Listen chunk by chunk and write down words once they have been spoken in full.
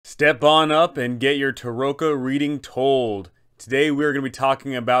Step on up and get your Tarokka reading told. Today we're going to be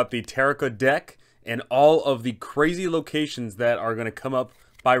talking about the Tarokka deck and all of the crazy locations that are going to come up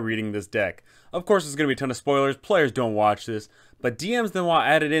by reading this deck. Of course, there's going to be a ton of spoilers. Players don't watch this, but DMs then want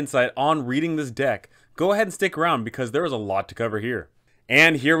added insight on reading this deck. Go ahead and stick around because there is a lot to cover here.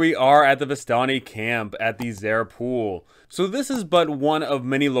 And here we are at the Vistani camp at the Zera pool. So this is but one of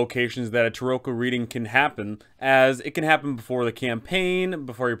many locations that a Tarokka reading can happen, as it can happen before the campaign,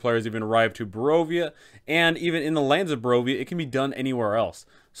 before your players even arrive to Barovia, and even in the lands of Barovia, it can be done anywhere else.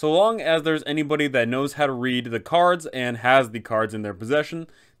 So long as there's anybody that knows how to read the cards and has the cards in their possession,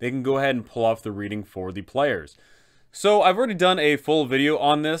 they can go ahead and pull off the reading for the players. So I've already done a full video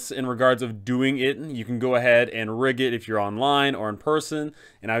on this in regards of doing it. You can go ahead and rig it if you're online or in person.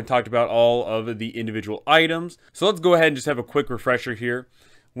 And I've talked about all of the individual items. So let's go ahead and just have a quick refresher here.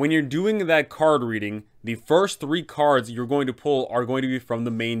 When you're doing that card reading, the first 3 cards you're going to pull are going to be from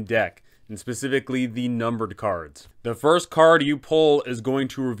the main deck, and specifically the numbered cards. The first card you pull is going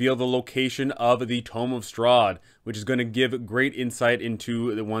to reveal the location of the Tome of Strahd, which is going to give great insight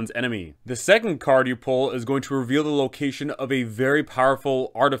into one's enemy. The second card you pull is going to reveal the location of a very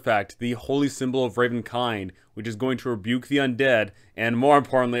powerful artifact, the Holy Symbol of Ravenkind, which is going to rebuke the undead and, more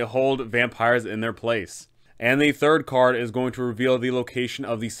importantly, hold vampires in their place. And the third card is going to reveal the location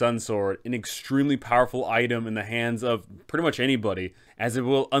of the Sun Sword, an extremely powerful item in the hands of pretty much anybody, as it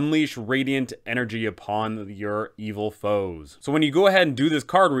will unleash radiant energy upon your evil foes. So when you go ahead and do this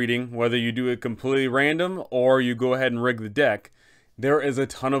card reading, whether you do it completely random or you go ahead and rig the deck, there is a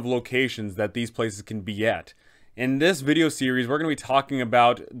ton of locations that these places can be at. In this video series, we're going to be talking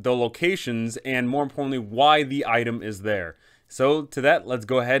about the locations and, more importantly, why the item is there. So to that, let's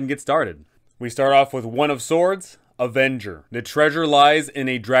go ahead and get started. We start off with One of Swords, Avenger. The treasure lies in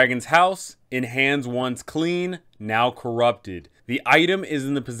a dragon's house, in hands once clean, now corrupted. The item is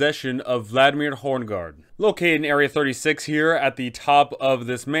in the possession of Vladimir Horngaard. Located in Area 36 here at the top of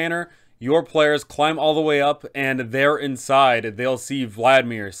this manor, your players climb all the way up, and there inside they'll see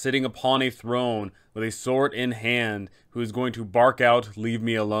Vladimir sitting upon a throne with a sword in hand, who is going to bark out, "Leave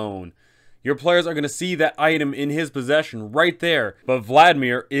me alone." Your players are going to see that item in his possession right there, but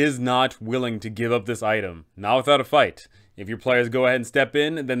Vladimir is not willing to give up this item, not without a fight. If your players go ahead and step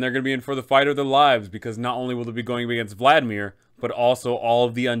in, then they're going to be in for the fight of their lives, because not only will they be going against Vladimir, but also all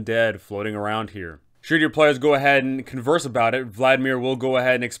of the undead floating around here. Should your players go ahead and converse about it, Vladimir will go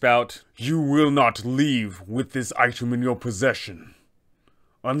ahead and expout, "You will not leave with this item in your possession,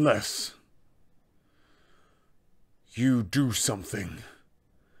 unless you do something.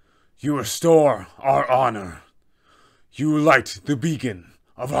 You restore our honor. You light the beacon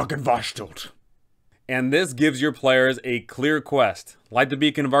of Argynvostholt." And this gives your players a clear quest. Light the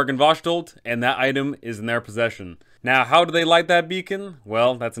beacon of Argynvostholt, and that item is in their possession. Now, how do they light that beacon?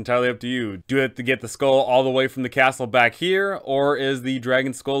 Well, that's entirely up to you. Do you have to get the skull all the way from the castle back here, or is the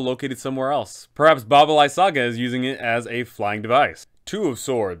dragon skull located somewhere else? Perhaps Baba Lysaga is using it as a flying device. Two of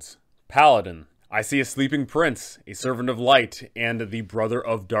Swords, Paladin. I see a sleeping prince, a servant of light, and the brother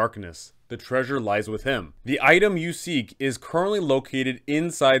of darkness. The treasure lies with him. The item you seek is currently located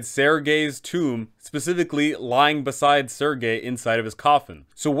inside Sergei's tomb, specifically lying beside Sergei inside of his coffin.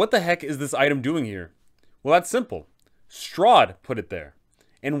 So what the heck is this item doing here? Well, that's simple. Strahd put it there.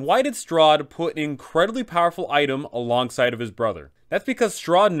 And why did Strahd put an incredibly powerful item alongside of his brother? That's because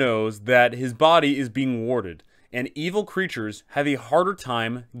Strahd knows that his body is being warded, and evil creatures have a harder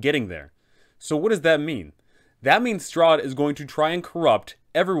time getting there. So what does that mean? That means Strahd is going to try and corrupt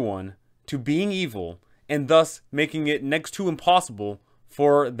everyone to being evil, and thus making it next to impossible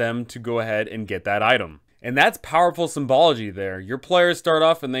for them to go ahead and get that item. And that's powerful symbology there. Your players start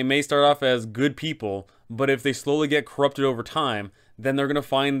off, and they may start off as good people, but if they slowly get corrupted over time, then they're going to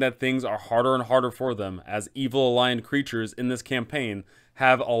find that things are harder and harder for them, as evil aligned creatures in this campaign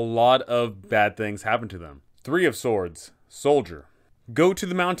have a lot of bad things happen to them. Three of Swords, Soldier. Go to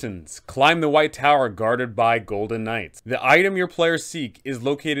the mountains. Climb the White Tower guarded by Golden Knights. The item your players seek is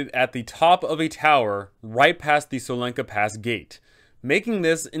located at the top of a tower right past the Tsolenka Pass gate, making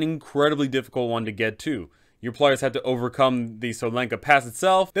this an incredibly difficult one to get to. Your players have to overcome the Tsolenka Pass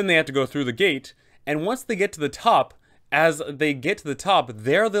itself, then they have to go through the gate, and once they get to the top, as they get to the top,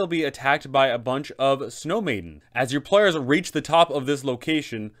 there they'll be attacked by a bunch of snow maidens. As your players reach the top of this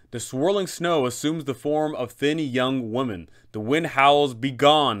location, the swirling snow assumes the form of thin young women. The wind howls,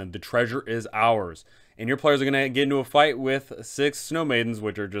 "Begone, the treasure is ours." And your players are going to get into a fight with 6 snow maidens,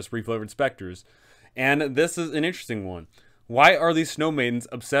 which are just reflavored specters. And this is an interesting one. Why are these snow maidens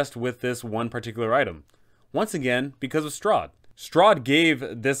obsessed with this one particular item? Once again, because of Strahd. Strahd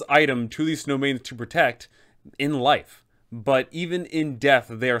gave this item to these snow maidens to protect in life. but even in death,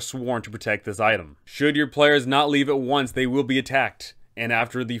 they are sworn to protect this item. Should your players not leave at once, they will be attacked. And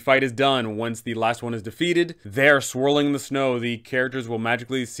after the fight is done, once the last one is defeated, they're swirling in the snow, the characters will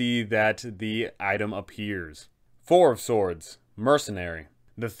magically see that the item appears. 4 of Swords, Mercenary.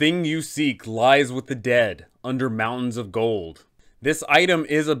 The thing you seek lies with the dead, under mountains of gold. This item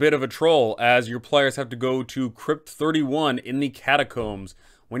is a bit of a troll, as your players have to go to Crypt 31 in the Catacombs.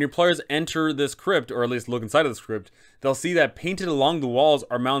 When your players enter this crypt, or at least look inside of this crypt, they'll see that painted along the walls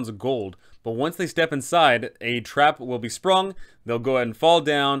are mountains of gold. But once they step inside, a trap will be sprung, they'll go ahead and fall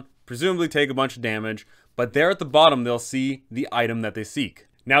down, presumably take a bunch of damage, but there at the bottom they'll see the item that they seek.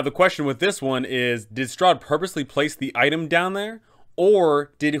 Now the question with this one is, did Strahd purposely place the item down there?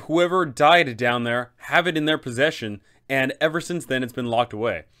 Or did whoever died down there have it in their possession, and ever since then it's been locked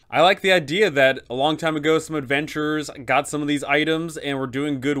away? I like the idea that a long time ago some adventurers got some of these items and were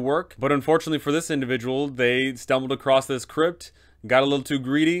doing good work, but unfortunately for this individual, they stumbled across this crypt, got a little too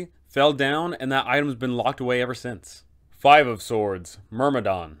greedy, fell down, and that item's been locked away ever since. 5 of Swords,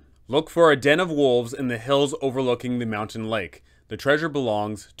 Myrmidon. Look for a den of wolves in the hills overlooking the mountain lake. The treasure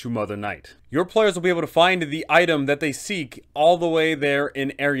belongs to Mother Night. Your players will be able to find the item that they seek all the way there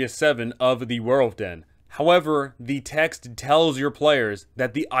in Area 7 of the Werewolf Den. However, the text tells your players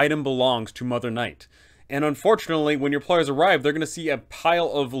that the item belongs to Mother Night. And unfortunately, when your players arrive, they're going to see a pile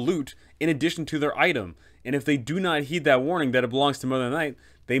of loot in addition to their item. And if they do not heed that warning that it belongs to Mother Night,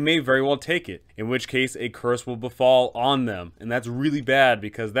 they may very well take it. In which case, a curse will befall on them. And that's really bad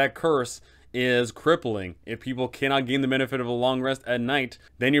because that curse is crippling. If people cannot gain the benefit of a long rest at night,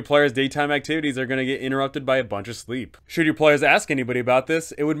 then your players' daytime activities are going to get interrupted by a bunch of sleep. Should your players ask anybody about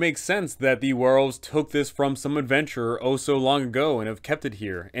this, it would make sense that the werewolves took this from some adventurer oh so long ago and have kept it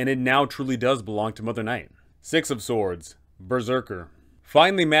here, and it now truly does belong to Mother Night. 6 of Swords, Berserker.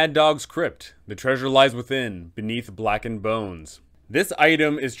 Find the Mad Dog's crypt. The treasure lies within, beneath blackened bones. This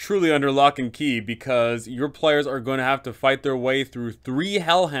item is truly under lock and key because your players are going to have to fight their way through 3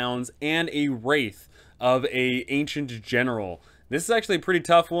 hellhounds and a wraith of a ancient general. This is actually a pretty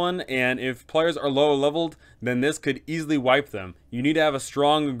tough one, and if players are low leveled, then this could easily wipe them. You need to have a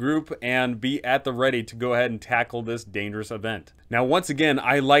strong group and be at the ready to go ahead and tackle this dangerous event. Now once again,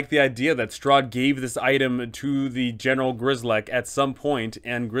 I like the idea that Strahd gave this item to the General Grislek at some point,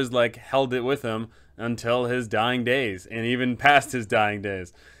 and Grislek held it with him until his dying days, and even past his dying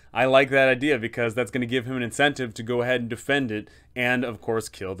days. I like that idea because that's going to give him an incentive to go ahead and defend it, and of course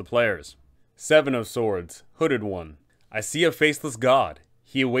kill the players. 7 of Swords, Hooded One. I see a faceless god.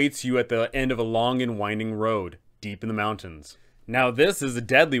 He awaits you at the end of a long and winding road, deep in the mountains. Now this is a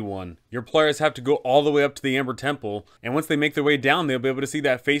deadly one. Your players have to go all the way up to the Amber Temple, and once they make their way down, they'll be able to see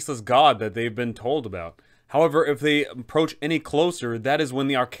that faceless god that they've been told about. However, if they approach any closer, that is when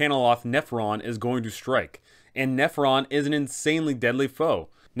the arcanaloth Neferon is going to strike. And Neferon is an insanely deadly foe.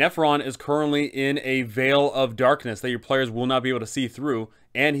 Neferon is currently in a veil of darkness that your players will not be able to see through,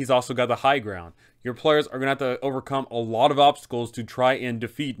 and he's also got the high ground. Your players are going to have to overcome a lot of obstacles to try and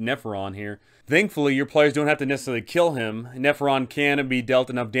defeat Neferon here. Thankfully, your players don't have to necessarily kill him. Neferon can be dealt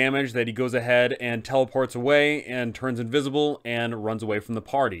enough damage that he goes ahead and teleports away and turns invisible and runs away from the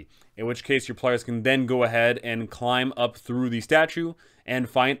party. In which case, your players can then go ahead and climb up through the statue and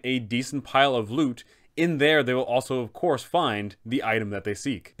find a decent pile of loot. In there, they will also, of course, find the item that they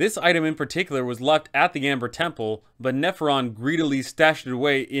seek. This item in particular was left at the Amber Temple, but Neferon greedily stashed it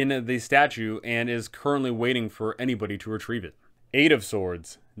away in the statue and is currently waiting for anybody to retrieve it. 8 of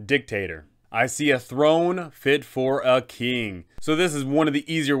Swords, Dictator. I see a throne fit for a king. So this is one of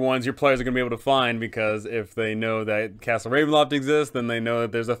the easier ones your players are going to be able to find because if they know that Castle Ravenloft exists, then they know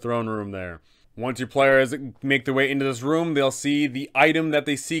that there's a throne room there. Once your players make their way into this room, they'll see the item that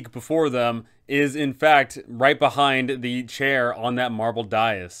they seek before them is in fact right behind the chair on that marble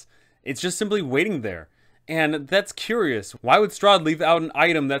dais. It's just simply waiting there. And that's curious. Why would Strahd leave out an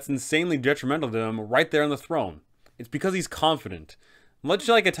item that's insanely detrimental to him right there on the throne? It's because he's confident. Much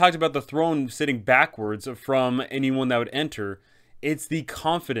like I talked about the throne sitting backwards from anyone that would enter, it's the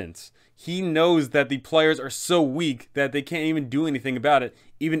confidence. He knows that the players are so weak that they can't even do anything about it,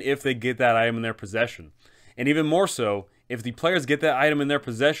 even if they get that item in their possession. And even more so, if the players get that item in their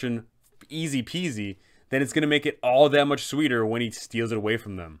possession easy peasy, then it's going to make it all that much sweeter when he steals it away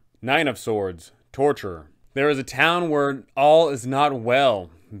from them. 9 of Swords, Torturer. There is a town where all is not well.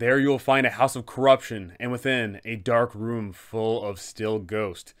 There you will find a house of corruption, and within, a dark room full of still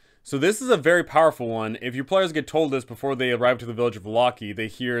ghosts. So this is a very powerful one. If your players get told this before they arrive to the village of Loki, they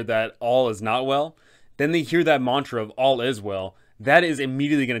hear that all is not well, then they hear that mantra of all is well. That is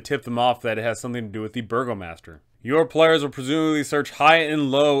immediately going to tip them off that it has something to do with the Burgomaster. Your players will presumably search high and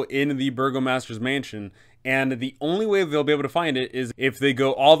low in the Burgomaster's mansion, And the only way they'll be able to find it is if they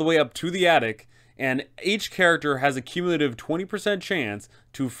go all the way up to the attic, and each character has a cumulative 20% chance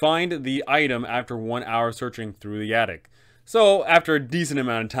to find the item after 1 hour searching through the attic. So after a decent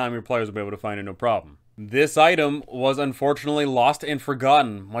amount of time, your players will be able to find it no problem. This item was unfortunately lost and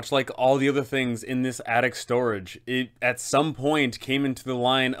forgotten, much like all the other things in this attic storage. It at some point came into the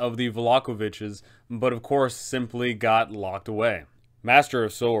line of the Vlahoviches, but of course simply got locked away. Master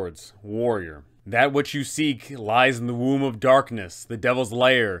of Swords, Warrior. That which you seek lies in the womb of darkness, the devil's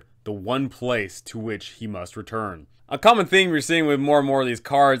lair, the one place to which he must return. A common theme you're seeing with more and more of these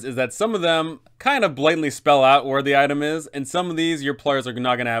cards is that some of them kind of blatantly spell out where the item is, and some of these your players are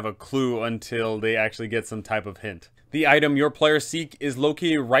not going to have a clue until they actually get some type of hint. The item your players seek is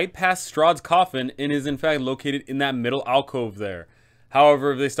located right past Strahd's coffin and is in fact located in that middle alcove there.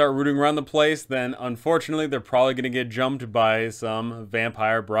 However, if they start rooting around the place, then unfortunately they're probably going to get jumped by some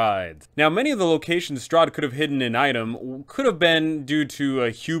vampire brides. Now, many of the locations Strahd could have hidden an item could have been due to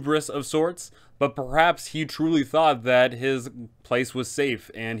a hubris of sorts, but perhaps he truly thought that his place was safe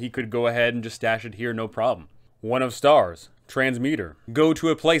and he could go ahead and just stash it here no problem. One of Stars, Transmuter. Go to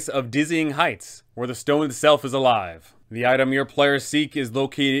a place of dizzying heights where the stone itself is alive. The item your players seek is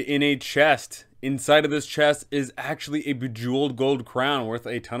located in a chest. Inside of this chest is actually a bejeweled gold crown worth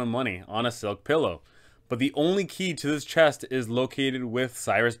a ton of money on a silk pillow. But the only key to this chest is located with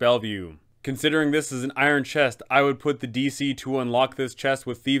Cyrus Bellevue. Considering this is an iron chest, I would put the DC to unlock this chest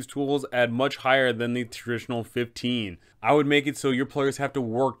with Thieves' Tools at much higher than the traditional 15. I would make it so your players have to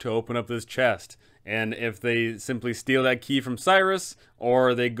work to open up this chest. And if they simply steal that key from Cyrus,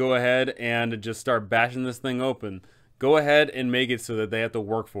 or they go ahead and just start bashing this thing open, go ahead and make it so that they have to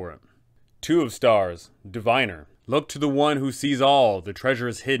work for it. Two of Stars, Diviner. Look to the one who sees all, the treasure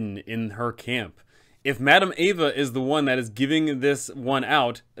is hidden in her camp. If Madame Ava is the one that is giving this one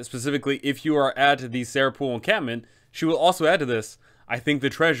out, specifically if you are at the Sarahpool encampment, she will also add to this, I think the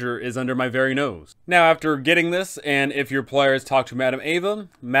treasure is under my very nose. Now after getting this, and if your players talk to Madame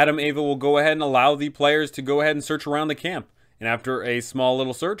Ava will go ahead and allow the players to go ahead and search around the camp. And after a small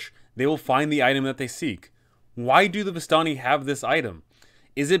little search, they will find the item that they seek. Why do the Vistani have this item?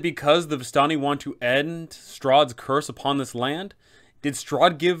 Is it because the Vistani want to end Strahd's curse upon this land? Did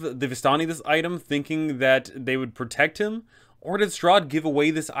Strahd give the Vistani this item thinking that they would protect him? Or did Strahd give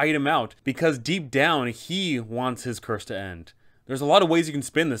away this item out because deep down he wants his curse to end? There's a lot of ways you can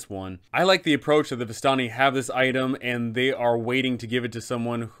spin this one. I like the approach that the Vistani have this item and they are waiting to give it to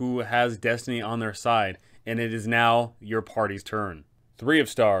someone who has destiny on their side, and it is now your party's turn. Three of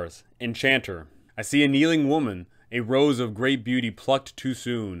Stars, Enchanter. I see a kneeling woman, a rose of great beauty plucked too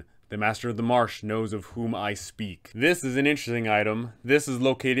soon. The Master of the Marsh knows of whom I speak. This is an interesting item. This is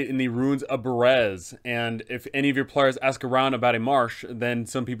located in the ruins of Berez, and if any of your players ask around about a marsh, then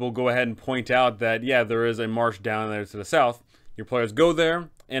some people go ahead and point out that, yeah, there is a marsh down there to the south. Your players go there,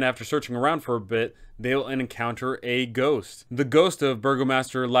 and after searching around for a bit, they'll encounter a ghost. The ghost of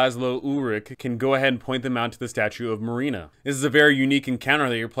Burgomaster Laszlo Ulrich can go ahead and point them out to the statue of Marina. This is a very unique encounter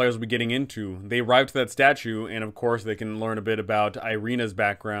that your players will be getting into. They arrive to that statue, and of course they can learn a bit about Irina's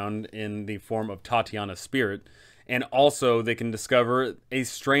background in the form of Tatiana's spirit, and also they can discover a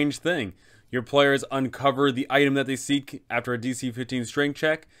strange thing. Your players uncover the item that they seek after a DC 15 strength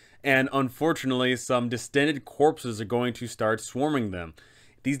check, and unfortunately some distended corpses are going to start swarming them.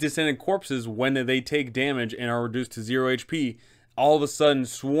 These distended corpses, when they take damage and are reduced to 0 HP, all of a sudden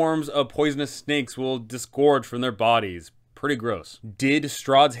swarms of poisonous snakes will disgorge from their bodies. Pretty gross. Did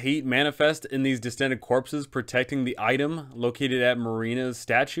Strahd's hate manifest in these distended corpses protecting the item located at Marina's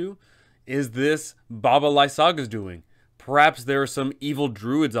statue? Is this Baba Lysaga's doing? Perhaps there are some evil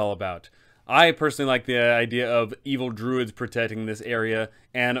druids all about. I personally like the idea of evil druids protecting this area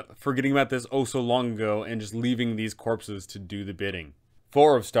and forgetting about this oh so long ago and just leaving these corpses to do the bidding.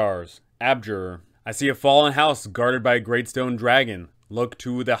 Four of Stars, Abjurer. I see a fallen house guarded by a great stone dragon. Look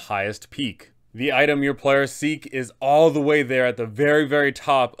to the highest peak. The item your players seek is all the way there at the very, very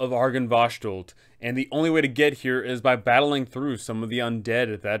top of Argynvostholt, and the only way to get here is by battling through some of the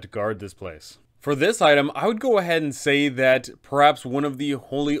undead that guard this place. For this item, I would go ahead and say that perhaps one of the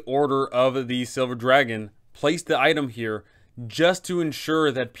Holy Order of the Silver Dragon placed the item here just to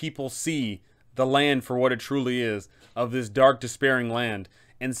ensure that people see the land for what it truly is, of this dark, despairing land,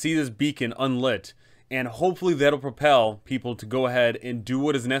 and see this beacon unlit, and hopefully that'll propel people to go ahead and do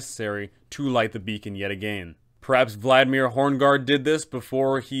what is necessary to light the beacon yet again. Perhaps Vladimir Horngaard did this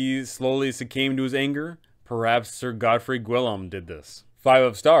before he slowly succumbed to his anger. Perhaps Sir Godfrey Gwillem did this. Five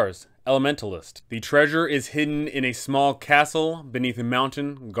of Stars, Elementalist. The treasure is hidden in a small castle beneath a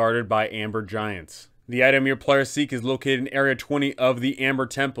mountain guarded by amber giants. The item your players seek is located in Area 20 of the Amber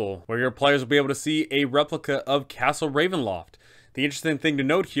Temple, where your players will be able to see a replica of Castle Ravenloft. The interesting thing to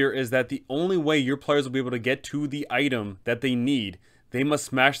note here is that the only way your players will be able to get to the item that they need, they must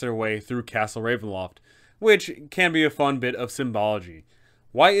smash their way through Castle Ravenloft, which can be a fun bit of symbology.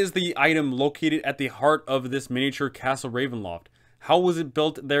 Why is the item located at the heart of this miniature Castle Ravenloft? How was it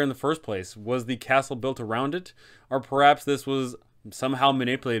built there in the first place? Was the castle built around it? Or perhaps this was somehow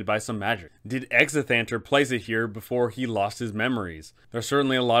manipulated by some magic? Did Enchanter place it here before he lost his memories? There's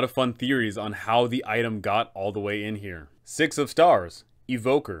certainly a lot of fun theories on how the item got all the way in here. 6 of stars.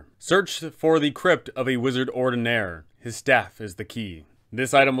 Evoker. Search for the crypt of a wizard ordinaire. His staff is the key.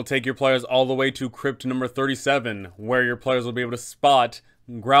 This item will take your players all the way to crypt number 37, where your players will be able to spot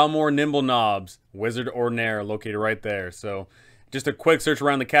Growlmore Nimblenob's wizard ordinaire located right there. So just a quick search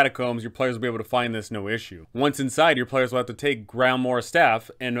around the catacombs, your players will be able to find this no issue. Once inside, your players will have to take Growlmore's staff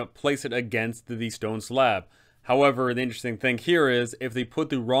and place it against the stone slab. However, the interesting thing here is if they put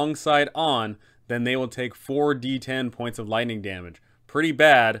the wrong side on, then they will take 4d10 points of lightning damage. Pretty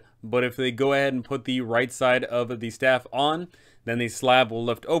bad, but if they go ahead and put the right side of the staff on, then the slab will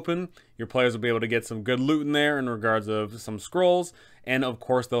lift open. Your players will be able to get some good loot in there in regards of some scrolls, and of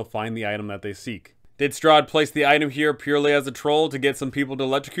course they'll find the item that they seek. Did Strahd place the item here purely as a troll to get some people to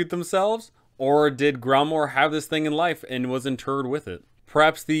electrocute themselves? Or did Growlmore have this thing in life and was interred with it?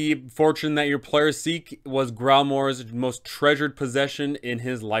 Perhaps the fortune that your players seek was Growlmore's most treasured possession in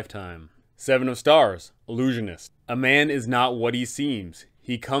his lifetime. 7 of stars. Illusionist. A man is not what he seems.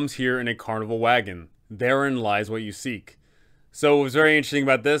 He comes here in a carnival wagon. Therein lies what you seek. So what's very interesting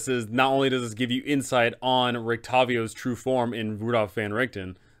about this is not only does this give you insight on Rictavio's true form in Rudolf van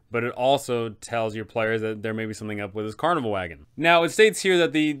Richten, but it also tells your players that there may be something up with his carnival wagon. Now, it states here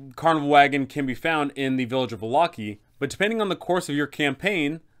that the carnival wagon can be found in the village of Vallaki, but depending on the course of your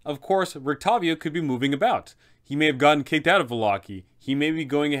campaign, of course, Rictavio could be moving about. He may have gotten kicked out of Vallaki. He may be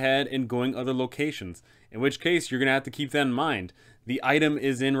going ahead and going other locations, in which case you're going to have to keep that in mind. The item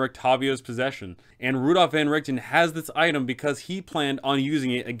is in Rictavio's possession, and Rudolf van Richten has this item because he planned on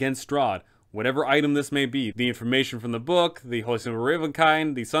using it against Strahd. Whatever item this may be, the information from the book, the Holy Symbol of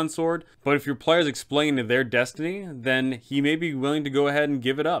Ravenkind, the Sun Sword, but if your players explain their destiny, then he may be willing to go ahead and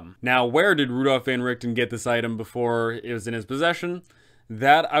give it up. Now, where did Rudolf van Richten get this item before it was in his possession?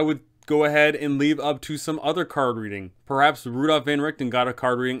 That I would go ahead and leave up to some other card reading. Perhaps Rudolf van Richten got a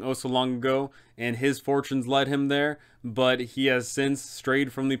card reading oh so long ago, and his fortunes led him there, but he has since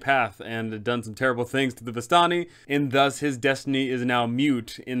strayed from the path and done some terrible things to the Vistani, and thus his destiny is now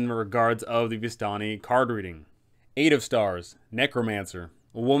mute in regards of the Vistani card reading. 8 of stars. Necromancer.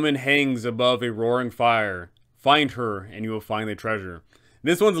 A woman hangs above a roaring fire. Find her, and you will find the treasure.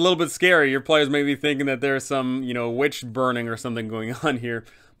 This one's a little bit scary. Your players may be thinking that there's some, witch burning or something going on here.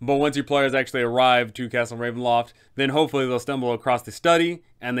 But once your players actually arrive to Castle Ravenloft, then hopefully they'll stumble across the study,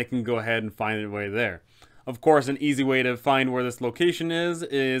 and they can go ahead and find their way there. Of course, an easy way to find where this location is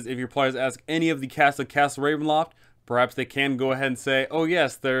if your players ask any of the cast of Castle Ravenloft, perhaps they can go ahead and say, oh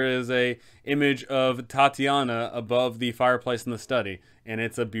yes, there is a image of Tatiana above the fireplace in the study, and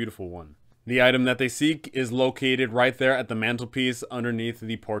it's a beautiful one. The item that they seek is located right there at the mantelpiece underneath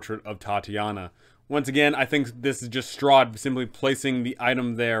the portrait of Tatiana. Once again, I think this is just Strahd simply placing the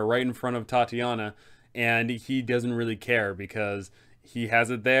item there right in front of Tatiana, and he doesn't really care because he has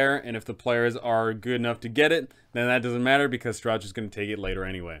it there, and if the players are good enough to get it, then that doesn't matter because Strahd's just going to take it later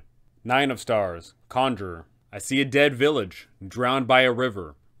anyway. 9 of stars. Conjurer. I see a dead village, drowned by a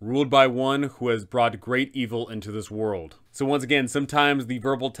river, ruled by one who has brought great evil into this world. So once again, sometimes the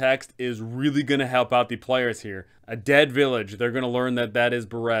verbal text is really going to help out the players here. A dead village, they're going to learn that that is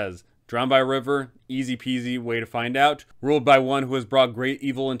Berez. Drowned by a river, easy peasy way to find out. Ruled by one who has brought great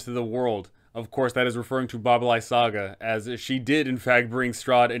evil into the world. Of course, that is referring to Babalai Saga, as she did in fact bring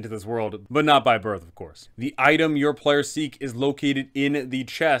Strahd into this world, but not by birth, of course. The item your players seek is located in the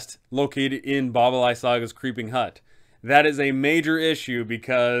chest, located in Babalai Saga's creeping hut. That is a major issue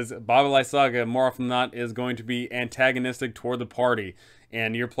because Babalai Saga, more often than not, is going to be antagonistic toward the party.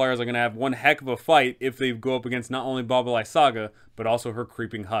 And your players are going to have one heck of a fight if they go up against not only Babalai Saga, but also her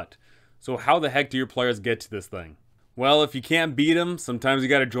creeping hut. So how the heck do your players get to this thing? Well, if you can't beat them, sometimes you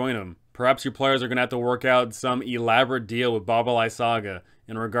got to join them. Perhaps your players are going to have to work out some elaborate deal with Babalai Saga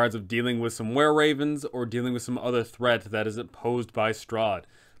in regards of dealing with some were-ravens or dealing with some other threat that is posed by Strahd.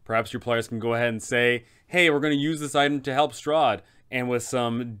 Perhaps your players can go ahead and say, hey, we're going to use this item to help Strahd. And with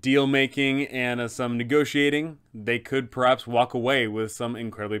some deal-making and some negotiating, they could perhaps walk away with some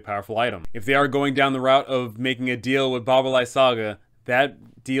incredibly powerful item. If they are going down the route of making a deal with Babalai Saga,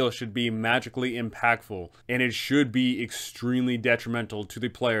 that deal should be magically impactful, and it should be extremely detrimental to the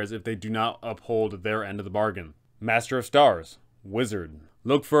players if they do not uphold their end of the bargain. Master of Stars, Wizard.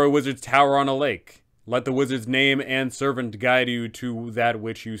 Look for a wizard's tower on a lake. Let the wizard's name and servant guide you to that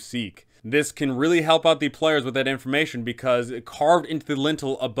which you seek. This can really help out the players with that information because carved into the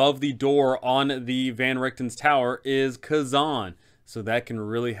lintel above the door on the Van Richten's tower is Kazan. So that can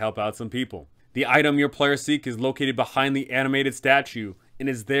really help out some people. The item your players seek is located behind the animated statue and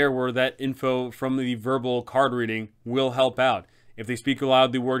is there where that info from the verbal card reading will help out. If they speak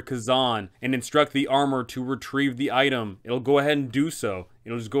aloud the word Kazan and instruct the armor to retrieve the item, it'll go ahead and do so.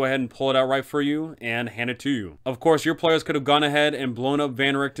 It'll just go ahead and pull it out right for you and hand it to you. Of course, your players could have gone ahead and blown up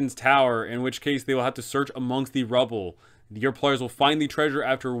Van Richten's tower, in which case they will have to search amongst the rubble. Your players will find the treasure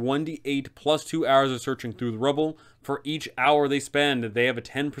after 1d8 plus 2 hours of searching through the rubble. For each hour they spend, they have a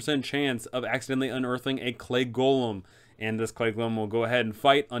 10% chance of accidentally unearthing a clay golem, and this clay golem will go ahead and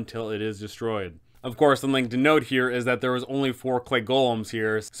fight until it is destroyed. Of course, something to note here is that there was only 4 clay golems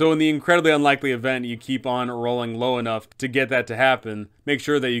here, so in the incredibly unlikely event you keep on rolling low enough to get that to happen, make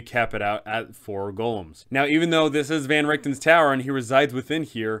sure that you cap it out at 4 golems. Now, even though this is Van Richten's tower and he resides within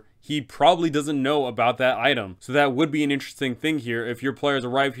here, he probably doesn't know about that item. So that would be an interesting thing here if your players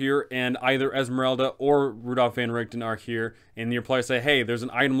arrive here and either Esmeralda or Rudolph Van Richten are here, and your players say, hey, there's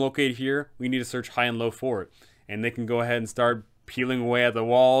an item located here, we need to search high and low for it. And they can go ahead and start peeling away at the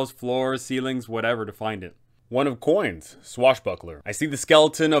walls, floors, ceilings, whatever to find it. 1 of coins, Swashbuckler. I see the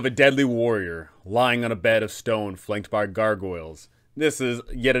skeleton of a deadly warrior lying on a bed of stone flanked by gargoyles. This is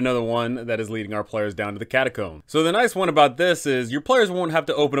yet another one that is leading our players down to the catacomb. So the nice one about this is your players won't have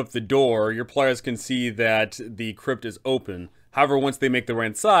to open up the door. Your players can see that the crypt is open. However, once they make their way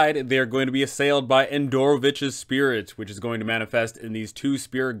inside, they are going to be assailed by Endorovich's spirit, which is going to manifest in these 2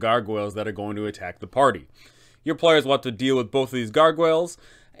 spirit gargoyles that are going to attack the party. Your players will have to deal with both of these gargoyles,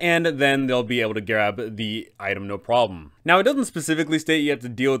 and then they'll be able to grab the item no problem. Now, it doesn't specifically state you have to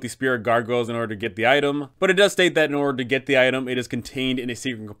deal with the spirit gargoyles in order to get the item, but it does state that in order to get the item, it is contained in a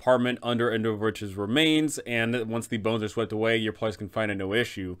secret compartment under Endorovich's remains, and once the bones are swept away, your players can find it no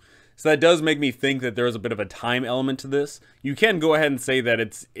issue. So that does make me think that there is a bit of a time element to this. You can go ahead and say that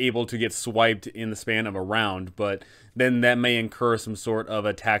it's able to get swiped in the span of a round, but then that may incur some sort of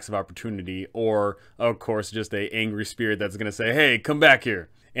a tax of opportunity, or of course just a angry spirit that's going to say, hey, come back here.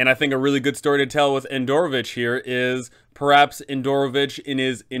 And I think a really good story to tell with Endorovich here is perhaps Endorovich, in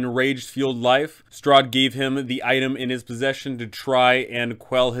his enraged fueled life, Strahd gave him the item in his possession to try and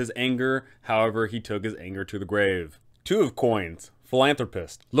quell his anger. However, he took his anger to the grave. 2 of coins,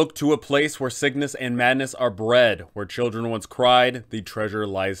 Philanthropist. Look to a place where sickness and madness are bred. Where children once cried, the treasure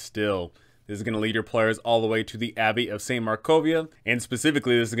lies still. This is going to lead your players all the way to the Abbey of St. Markovia, and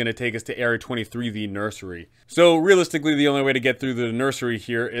specifically this is going to take us to Area 23, the nursery. So realistically, the only way to get through the nursery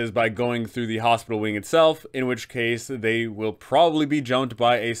here is by going through the hospital wing itself, in which case they will probably be jumped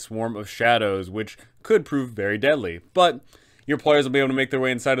by a swarm of shadows, which could prove very deadly. But your players will be able to make their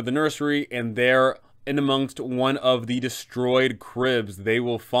way inside of the nursery, and there, in amongst one of the destroyed cribs, they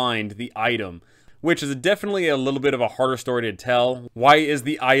will find the item, which is definitely a little bit of a harder story to tell. Why is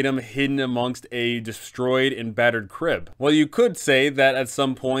the item hidden amongst a destroyed and battered crib? Well, you could say that at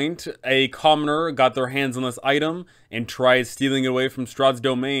some point, a commoner got their hands on this item and tried stealing it away from Strahd's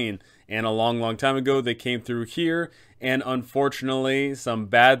domain. And a long time ago, they came through here, and unfortunately, some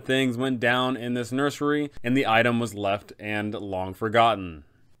bad things went down in this nursery, and the item was left and long forgotten.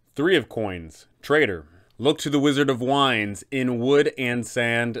 3 of coins, Trader. Look to the Wizard of Wines. In wood and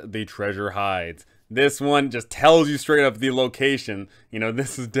sand, the treasure hides. This one just tells you straight up the location. You know,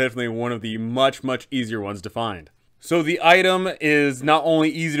 this is definitely one of the much easier ones to find. So the item is not only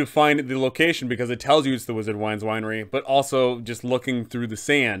easy to find at the location because it tells you it's the Wizard of Wines winery, but also just looking through the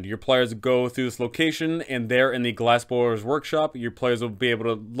sand. Your players go through this location, and there in the Glassblower's workshop, your players will be able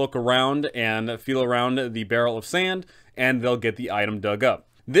to look around and feel around the barrel of sand, and they'll get the item dug up.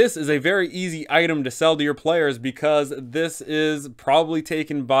 This is a very easy item to sell to your players because this is probably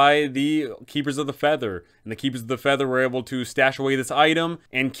taken by the Keepers of the Feather. And the Keepers of the Feather were able to stash away this item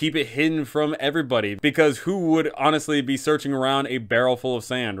and keep it hidden from everybody. Because who would honestly be searching around a barrel full of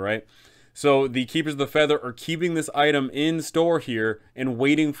sand, right? So the Keepers of the Feather are keeping this item in store here and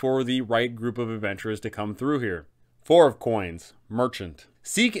waiting for the right group of adventurers to come through here. 4 of coins, Merchant.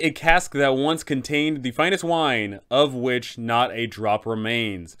 Seek a cask that once contained the finest wine, of which not a drop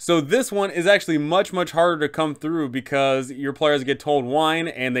remains. So this one is actually much harder to come through because your players get told wine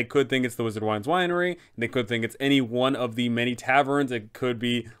and they could think it's the Wizard of Wine's winery. They could think it's any one of the many taverns. It could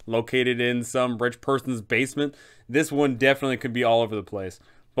be located in some rich person's basement. This one definitely could be all over the place.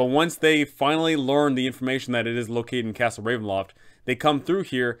 But once they finally learn the information that it is located in Castle Ravenloft, they come through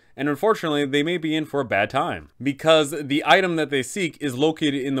here, and unfortunately, they may be in for a bad time. Because the item that they seek is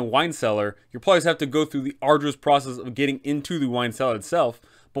located in the wine cellar, your players have to go through the arduous process of getting into the wine cellar itself,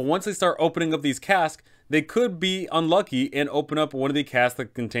 but once they start opening up these casks, they could be unlucky and open up one of the casks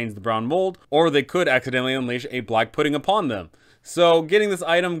that contains the brown mold, or they could accidentally unleash a black pudding upon them. So getting this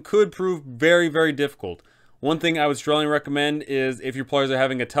item could prove very, very difficult. One thing I would strongly recommend is if your players are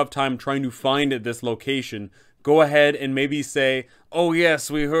having a tough time trying to find this location, go ahead and maybe say, oh yes,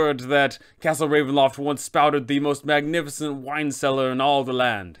 we heard that Castle Ravenloft once spouted the most magnificent wine cellar in all the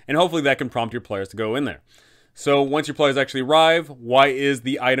land. And hopefully that can prompt your players to go in there. So once your players actually arrive, why is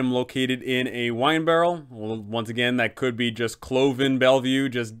the item located in a wine barrel? Well, once again, that could be just Cloven Bellevue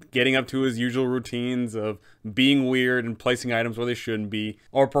just getting up to his usual routines of being weird and placing items where they shouldn't be.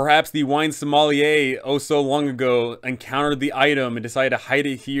 Or perhaps the wine sommelier, oh so long ago, encountered the item and decided to hide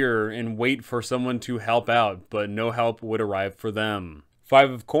it here and wait for someone to help out, but no help would arrive for them.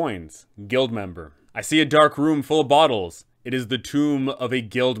 5 of coins, guild member. I see a dark room full of bottles. It is the tomb of a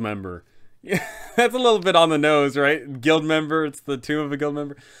guild member. Yeah, that's a little bit on the nose, right? Guild member, it's the tomb of a guild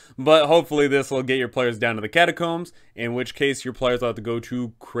member. But hopefully this will get your players down to the catacombs, in which case your players will have to go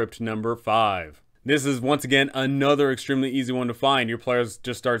to crypt number 5. This is, once again, another extremely easy one to find. Your players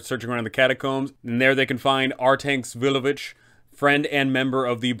just start searching around the catacombs, and there they can find Artank Svilovich, friend and member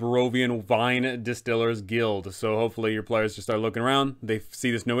of the Barovian Wine Distillers Guild. So hopefully your players just start looking around, they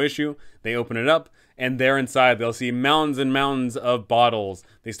see this no issue, they open it up, and there inside they'll see mountains and mountains of bottles.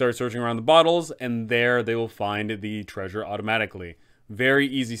 They start searching around the bottles, and there they will find the treasure automatically. Very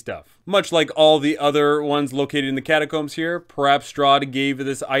easy stuff. Much like all the other ones located in the catacombs here, perhaps Strahd gave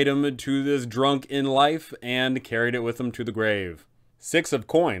this item to this drunk in life and carried it with him to the grave. 6 of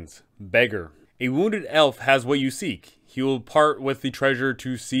coins, beggar. A wounded elf has what you seek. He will part with the treasure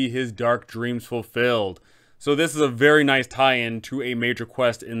to see his dark dreams fulfilled. So this is a very nice tie-in to a major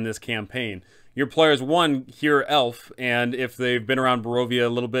quest in this campaign. Your players, one, hear elf, and if they've been around Barovia a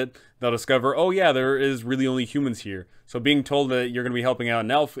little bit, they'll discover, oh yeah, there is really only humans here. So being told that you're going to be helping out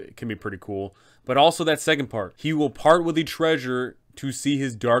an elf can be pretty cool. But also that second part, he will part with the treasure to see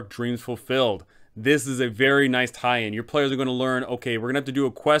his dark dreams fulfilled. This is a very nice tie-in. Your players are going to learn, okay, we're going to have to do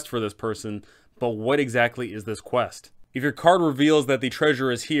a quest for this person, but what exactly is this quest? If your card reveals that the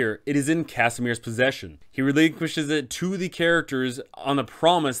treasure is here, it is in Casimir's possession. He relinquishes it to the characters on the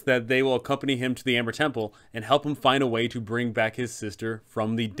promise that they will accompany him to the Amber Temple and help him find a way to bring back his sister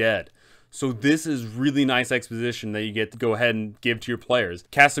from the dead. So this is really nice exposition that you get to go ahead and give to your players.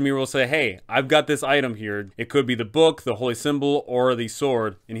 Casimir will say, hey, I've got this item here. It could be the book, the holy symbol, or the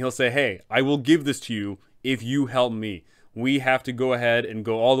sword. And he'll say, hey, I will give this to you if you help me. We have to go ahead and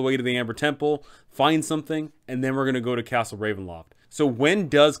go all the way to the Amber Temple, find something, and then we're going to go to Castle Ravenloft. So when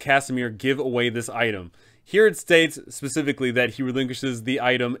does Casimir give away this item? Here it states specifically that he relinquishes the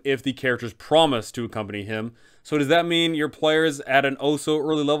item if the characters promise to accompany him. So does that mean your players at an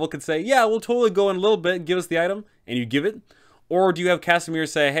oh-so-early level could say, yeah, we'll totally go in a little bit, give us the item, and you give it? Or do you have Casimir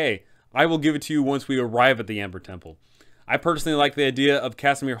say, hey, I will give it to you once we arrive at the Amber Temple? I personally like the idea of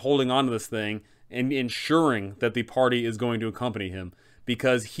Casimir holding on to this thing and ensuring that the party is going to accompany him,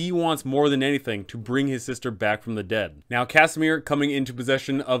 because he wants more than anything to bring his sister back from the dead. Now, Casimir coming into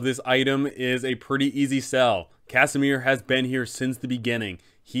possession of this item is a pretty easy sell. Casimir has been here since the beginning.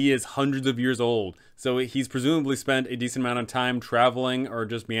 He is hundreds of years old, so he's presumably spent a decent amount of time traveling or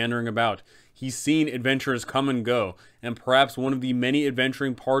just meandering about. He's seen adventurers come and go, and perhaps one of the many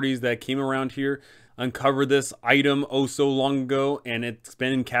adventuring parties that came around here uncovered this item oh so long ago, and it's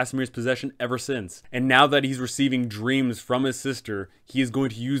been in Casimir's possession ever since. And now that he's receiving dreams from his sister, he is going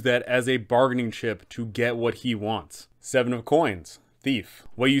to use that as a bargaining chip to get what he wants. 7 of coins, thief.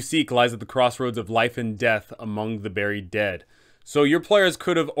 What you seek lies at the crossroads of life and death among the buried dead. So your players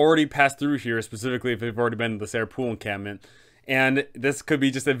could have already passed through here, specifically if they've already been to the Serpool encampment. And this could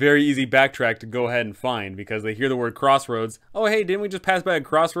be just a very easy backtrack to go ahead and find, because they hear the word crossroads. Oh, hey, didn't we just pass by a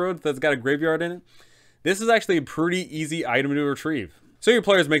crossroads that's got a graveyard in it? This is actually a pretty easy item to retrieve. So your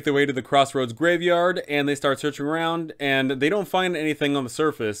players make their way to the crossroads graveyard, and they start searching around, and they don't find anything on the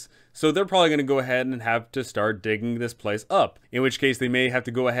surface, so they're probably going to go ahead and have to start digging this place up. In which case they may have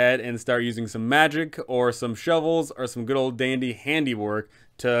to go ahead and start using some magic, or some shovels, or some good old dandy handiwork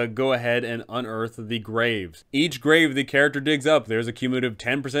to go ahead and unearth the graves. Each grave the character digs up, there's a cumulative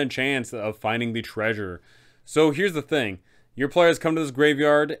 10% chance of finding the treasure. So here's the thing. Your players come to this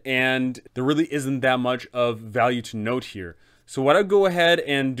graveyard, and there really isn't that much of value to note here. So what I'd go ahead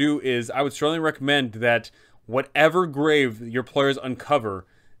and do is I would strongly recommend that whatever grave your players uncover,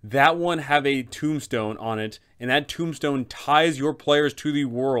 that one have a tombstone on it, and that tombstone ties your players to the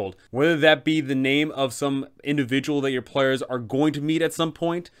world. Whether that be the name of some individual that your players are going to meet at some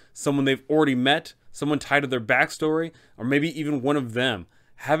point, someone they've already met, someone tied to their backstory, or maybe even one of them.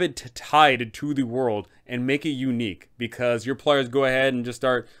 Have it tied to the world and make it unique, because your players go ahead and just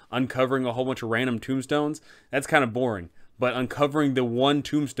start uncovering a whole bunch of random tombstones. That's kind of boring. But uncovering the one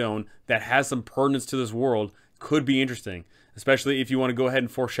tombstone that has some pertinence to this world could be interesting, especially if you want to go ahead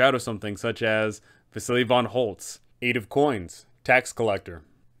and foreshadow something such as Vasily von Holtz, 8 of Coins, Tax Collector.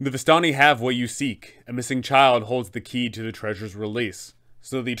 The Vistani have what you seek. A missing child holds the key to the treasure's release.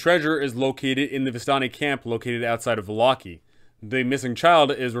 So the treasure is located in the Vistani camp located outside of Vallaki. The missing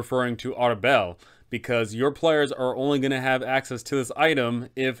child is referring to Arabel, because your players are only going to have access to this item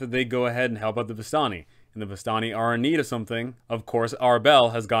if they go ahead and help out the Vistani. And the Vistani are in need of something. Of course, Arabel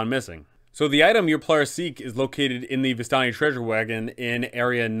has gone missing. So the item your players seek is located in the Vistani treasure wagon in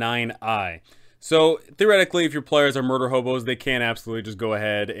Area 9I. So theoretically, if your players are murder hobos, they can absolutely just go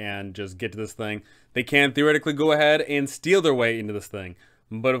ahead and just get to this thing. They can theoretically go ahead and steal their way into this thing.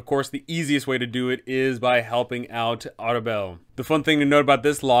 But of course, the easiest way to do it is by helping out Arabel. The fun thing to note about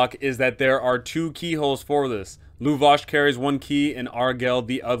this lock is that there are 2 keyholes for this. Luvash carries 1 key and Argel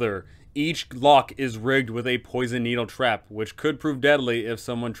the other. Each lock is rigged with a poison needle trap, which could prove deadly if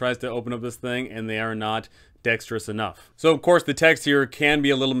someone tries to open up this thing and they are not dexterous enough. So of course the text here can be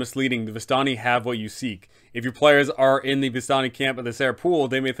a little misleading. The Vistani have what you seek. If your players are in the Vistani camp at the Sarah Pool,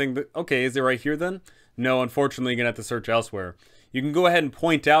 they may think that, okay, is it right here then? No, unfortunately you're going to have to search elsewhere. You can go ahead and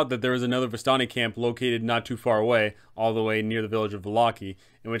point out that there is another Vistani camp located not too far away, all the way near the village of Vallaki,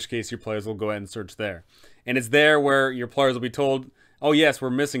 in which case your players will go ahead and search there. And it's there where your players will be told, oh yes, we're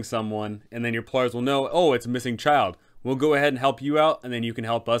missing someone, and then your players will know, oh, it's a missing child. We'll go ahead and help you out, and then you can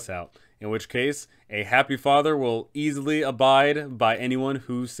help us out. In which case, a happy father will easily abide by anyone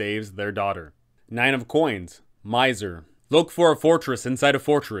who saves their daughter. 9 of Coins, Miser. Look for a fortress inside a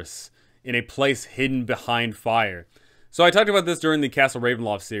fortress, in a place hidden behind fire. So I talked about this during the Castle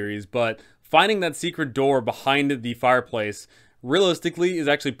Ravenloft series, but finding that secret door behind the fireplace realistically is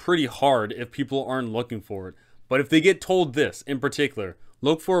actually pretty hard if people aren't looking for it. But if they get told this in particular,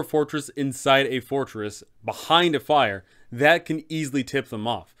 look for a fortress inside a fortress behind a fire, that can easily tip them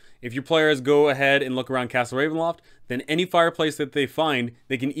off. If your players go ahead and look around Castle Ravenloft, then any fireplace that they find,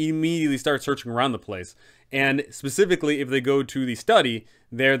 they can immediately start searching around the place. And specifically, if they go to the study,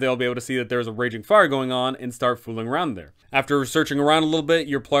 there they'll be able to see that there's a raging fire going on and start fooling around there. After searching around a little bit,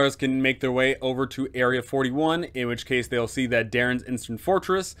 your players can make their way over to Area 41, in which case they'll see that Darren's Instant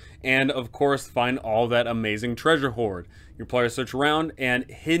Fortress, and of course find all that amazing treasure hoard. Your players search around, and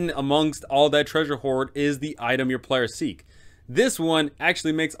hidden amongst all that treasure hoard is the item your players seek. This one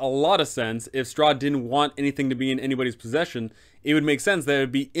actually makes a lot of sense. If Strahd didn't want anything to be in anybody's possession, it would make sense that it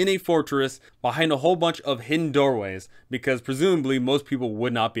would be in a fortress behind a whole bunch of hidden doorways, because presumably most people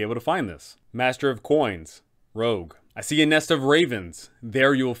would not be able to find this. Master of Coins, Rogue. I see a nest of ravens.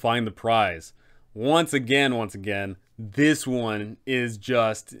 There you will find the prize. Once again, this one is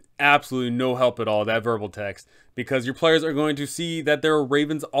just absolutely no help at all, that verbal text, because your players are going to see that there are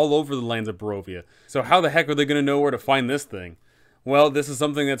ravens all over the lands of Barovia. So how the heck are they going to know where to find this thing? Well, this is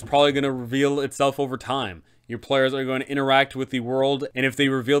something that's probably going to reveal itself over time. Your players are going to interact with the world, and if they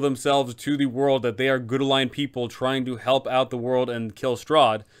reveal themselves to the world that they are good aligned people trying to help out the world and kill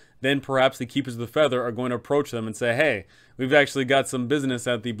Strahd, then perhaps the Keepers of the Feather are going to approach them and say, hey, we've actually got some business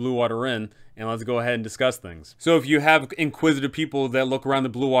at the Blue Water Inn, and let's go ahead and discuss things. So if you have inquisitive people that look around the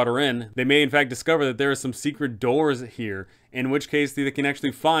Blue Water Inn, they may in fact discover that there are some secret doors here, in which case they can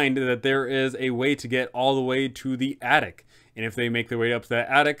actually find that there is a way to get all the way to the attic. And if they make their way up to that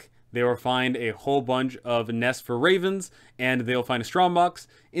attic, they will find a whole bunch of nests for ravens, and they'll find a strongbox.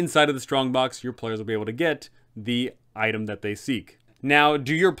 Inside of the strongbox, your players will be able to get the item that they seek. Now,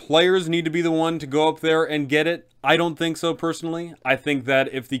 do your players need to be the one to go up there and get it? I don't think so, personally. I think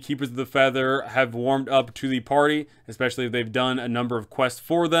that if the Keepers of the Feather have warmed up to the party, especially if they've done a number of quests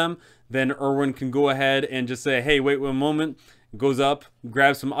for them, then Erwin can go ahead and just say, hey, wait one moment. Goes up,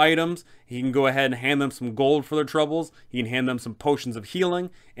 grabs some items. He can go ahead and hand them some gold for their troubles. He can hand them some potions of healing,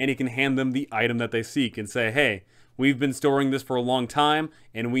 and he can hand them the item that they seek and say, hey, we've been storing this for a long time,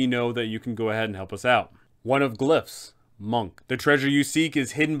 and we know that you can go ahead and help us out. One of Glyphs, Monk. The treasure you seek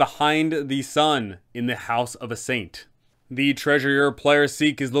is hidden behind the sun in the house of a saint. The treasure your players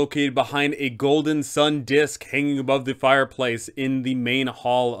seek is located behind a golden sun disk hanging above the fireplace in the main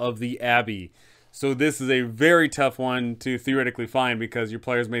hall of the abbey. So this is a very tough one to theoretically find because your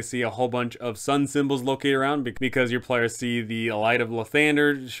players may see a whole bunch of sun symbols located around because your players see the Light of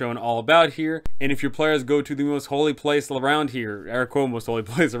Lathander shown all about here. And if your players go to the most holy place around here, or quote most holy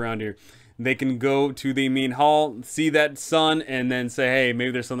place around here, they can go to the main hall, see that sun, and then say, hey,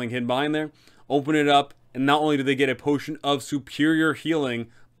 maybe there's something hidden behind there. Open it up, and not only do they get a potion of superior healing,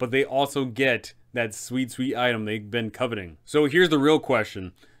 but they also get that sweet, sweet item they've been coveting. So here's the real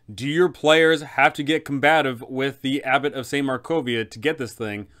question. Do your players have to get combative with the Abbot of St. Markovia to get this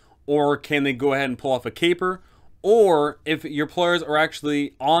thing? Or can they go ahead and pull off a caper? Or if your players are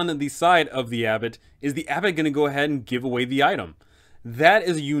actually on the side of the Abbot, is the Abbot going to go ahead and give away the item? That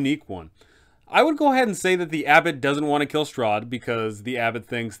is a unique one. I would go ahead and say that the Abbot doesn't want to kill Strahd because the Abbot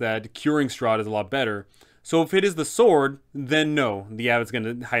thinks that curing Strahd is a lot better. So if it is the sword, then no, the Abbot's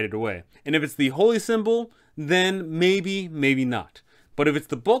going to hide it away. And if it's the holy symbol, then maybe, maybe not. But if it's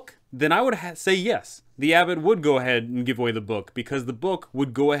the book, then I would say yes. The Abbot would go ahead and give away the book because the book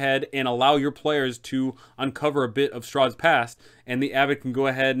would go ahead and allow your players to uncover a bit of Strahd's past, and the Abbot can go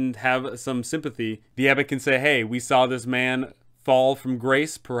ahead and have some sympathy. The Abbot can say, hey, we saw this man fall from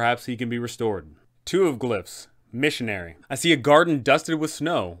grace, perhaps he can be restored. 2 of glyphs. Missionary. I see a garden dusted with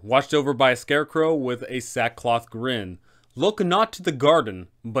snow, watched over by a scarecrow with a sackcloth grin. Look not to the garden,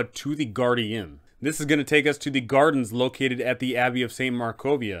 but to the guardian. This is going to take us to the gardens located at the Abbey of St.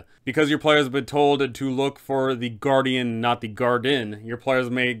 Markovia. Because your players have been told to look for the guardian, not the garden, your players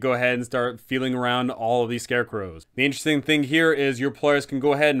may go ahead and start feeling around all of these scarecrows. The interesting thing here is your players can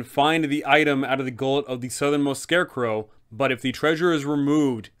go ahead and find the item out of the gullet of the southernmost scarecrow, but if the treasure is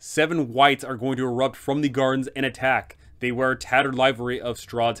removed, 7 wights are going to erupt from the gardens and attack. They wear tattered livery of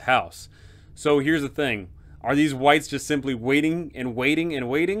Strahd's house. So here's the thing. Are these wights just simply waiting and waiting and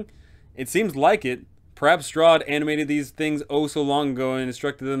waiting? It seems like it. Perhaps Strahd animated these things oh so long ago and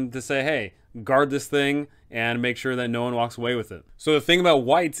instructed them to say, hey, guard this thing and make sure that no one walks away with it. So the thing about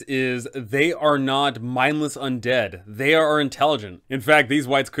wights is they are not mindless undead. They are intelligent. In fact, these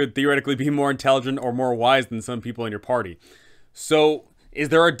wights could theoretically be more intelligent or more wise than some people in your party. So is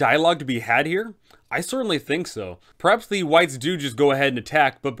there a dialogue to be had here? I certainly think so. Perhaps the wights do just go ahead and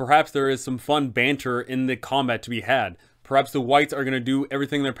attack, but perhaps there is some fun banter in the combat to be had. Perhaps the wights are going to do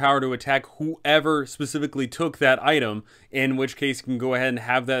everything in their power to attack whoever specifically took that item, in which case you can go ahead and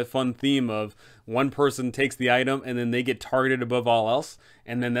have that fun theme of one person takes the item and then they get targeted above all else,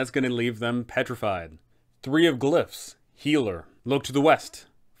 and then that's going to leave them petrified. 3 of glyphs. Healer. Look to the west.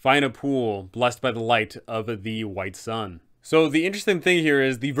 Find a pool blessed by the light of the white sun. So the interesting thing here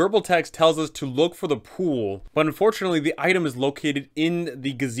is the verbal text tells us to look for the pool, but unfortunately the item is located in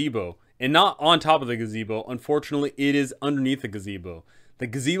the gazebo. And not on top of the gazebo. Unfortunately, it is underneath the gazebo. The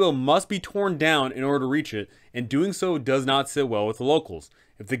gazebo must be torn down in order to reach it, and doing so does not sit well with the locals.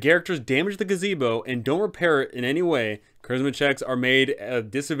 If the characters damage the gazebo and don't repair it in any way, charisma checks are made at a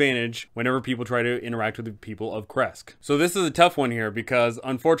disadvantage whenever people try to interact with the people of Kresk. So this is a tough one here because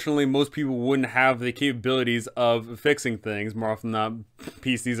unfortunately most people wouldn't have the capabilities of fixing things. More often than not,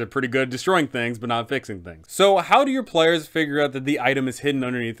 PCs are pretty good at destroying things but not fixing things. So how do your players figure out that the item is hidden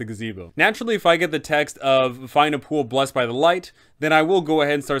underneath the gazebo? Naturally, if I get the text of find a pool blessed by the light, then I will go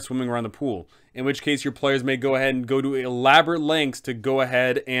ahead and start swimming around the pool. In which case your players may go ahead and go to elaborate lengths to go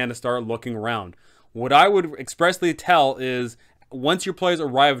ahead and start looking around. What I would expressly tell is, once your players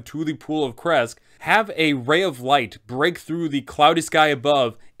arrive to the pool of Kresk, have a ray of light break through the cloudy sky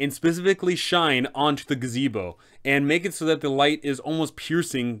above and specifically shine onto the gazebo, and make it so that the light is almost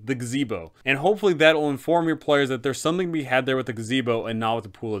piercing the gazebo. And hopefully that will inform your players that there's something to be had there with the gazebo and not with the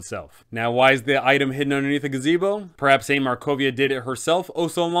pool itself. Now, why is the item hidden underneath the gazebo? Perhaps St. Markovia did it herself oh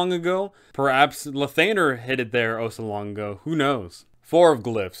so long ago. Perhaps Lathander hid it there oh so long ago. Who knows? 4 of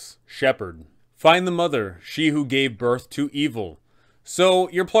glyphs. Shepherd. Find the mother, she who gave birth to evil. So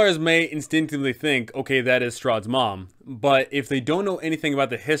your players may instinctively think, okay, that is Strahd's mom, but if they don't know anything about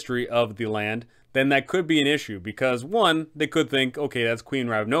the history of the land, then that could be an issue because, one, they could think, okay, that's Queen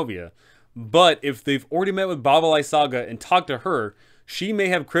Ravnovia, but if they've already met with Baba Lysaga and talked to her, she may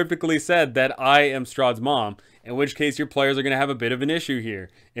have cryptically said that I am Strahd's mom, in which case your players are going to have a bit of an issue here.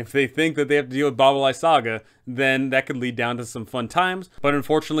 If they think that they have to deal with Baba Lysaga, then that could lead down to some fun times, but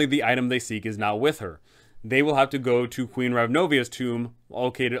unfortunately the item they seek is not with her. They will have to go to Queen Ravnovia's tomb,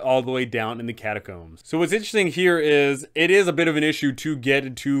 located all the way down in the catacombs. So what's interesting here is, it is a bit of an issue to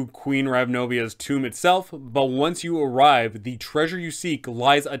get to Queen Ravnovia's tomb itself, but once you arrive, the treasure you seek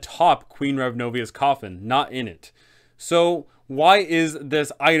lies atop Queen Ravnovia's coffin, not in it. So why is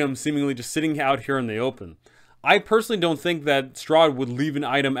this item seemingly just sitting out here in the open? I personally don't think that Strahd would leave an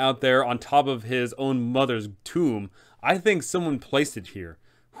item out there on top of his own mother's tomb. I think someone placed it here.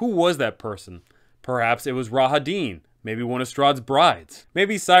 Who was that person? Perhaps it was Rahadin, maybe one of Strahd's brides.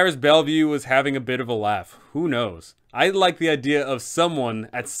 Maybe Cyrus Bellevue was having a bit of a laugh. Who knows? I like the idea of someone,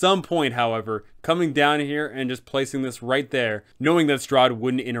 at some point however, coming down here and just placing this right there, knowing that Strahd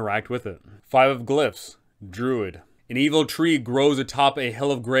wouldn't interact with it. 5 of Glyphs. Druid. An evil tree grows atop a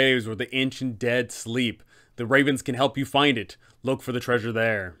hill of graves where the ancient dead sleep. The ravens can help you find it. Look for the treasure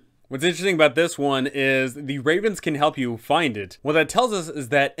there. What's interesting about this one is the ravens can help you find it. What that tells us is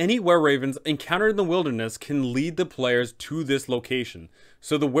that any were-ravens encountered in the wilderness can lead the players to this location.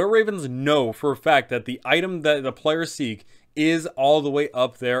 So the were-ravens know for a fact that the item that the players seek is all the way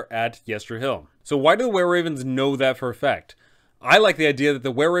up there at Yester Hill. So why do the were-ravens know that for a fact? I like the idea that the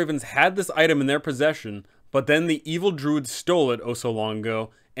were-ravens had this item in their possession, but then the evil druid stole it oh so long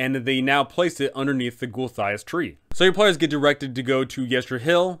ago, and they now placed it underneath the Gulthias tree. So your players get directed to go to Yester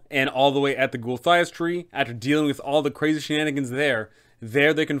Hill and all the way at the Gulthias tree. After dealing with all the crazy shenanigans there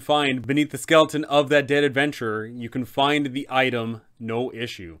they can find, beneath the skeleton of that dead adventurer, you can find the item, no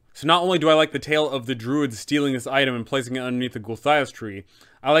issue. So not only do I like the tale of the druids stealing this item and placing it underneath the Gulthias tree,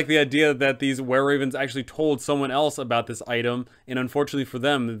 I like the idea that these were-ravens actually told someone else about this item, and unfortunately for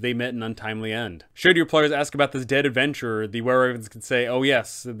them, they met an untimely end. Should your players ask about this dead adventurer, the were-ravens can say, oh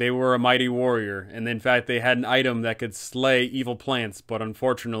yes, they were a mighty warrior, and in fact they had an item that could slay evil plants, but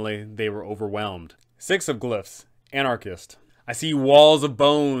unfortunately they were overwhelmed. 6 of Glyphs. Anarchist. I see walls of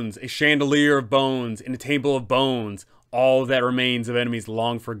bones, a chandelier of bones, and a table of bones. All that remains of enemies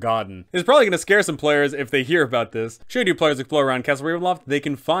long forgotten. It's probably going to scare some players if they hear about this. Should your players explore around Castle Ravenloft, they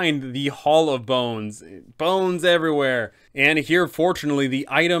can find the Hall of Bones. Bones everywhere. And here, fortunately, the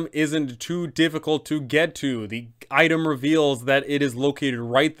item isn't too difficult to get to. The item reveals that it is located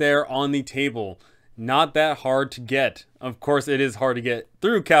right there on the table. Not that hard to get. Of course, it is hard to get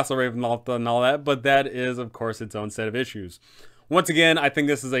through Castle Ravenloft and all that, but that is, of course, its own set of issues. Once again, I think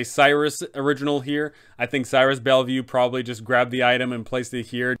this is a Cyrus original here. I think Cyrus Bellevue probably just grabbed the item and placed it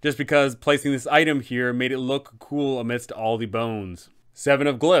here just because placing this item here made it look cool amidst all the bones. 7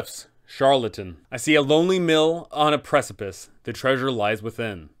 of Glyphs. Charlatan. I see a lonely mill on a precipice. The treasure lies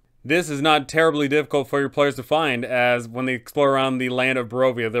within. This is not terribly difficult for your players to find, as when they explore around the land of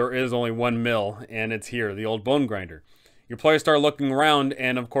Barovia, there is only one mill, and it's here, the old bone grinder. Your players start looking around,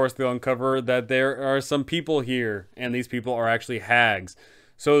 and of course they'll uncover that there are some people here, and these people are actually hags.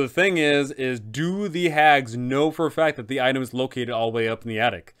 So the thing is do the hags know for a fact that the item is located all the way up in the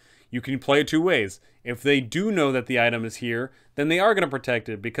attic? You can play it 2 ways. If they do know that the item is here, then they are going to protect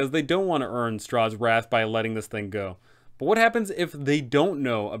it, because they don't want to earn Strahd's wrath by letting this thing go. But what happens if they don't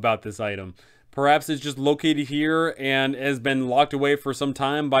know about this item? Perhaps it's just located here and has been locked away for some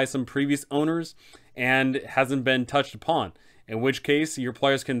time by some previous owners and hasn't been touched upon. In which case, your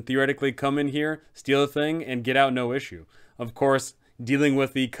players can theoretically come in here, steal the thing, and get out no issue. Of course, dealing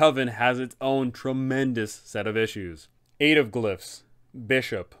with the Coven has its own tremendous set of issues. 8 of Glyphs.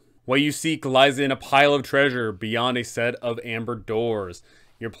 Bishop. What you seek lies in a pile of treasure beyond a set of amber doors.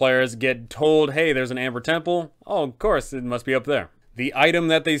 Your players get told, hey, there's an amber temple. Oh, of course, it must be up there. The item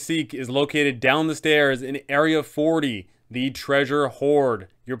that they seek is located down the stairs in Area 40, the treasure hoard.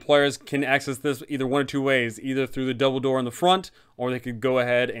 Your players can access this either one of 2 ways, either through the double door in the front, or they could go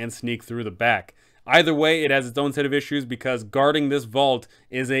ahead and sneak through the back. Either way, it has its own set of issues because guarding this vault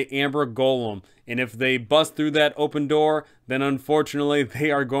is a amber golem, and if they bust through that open door, then unfortunately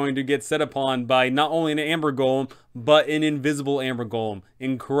they are going to get set upon by not only an amber golem, but an invisible amber golem.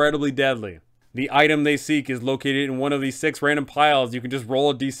 Incredibly deadly. The item they seek is located in one of these 6 random piles. You can just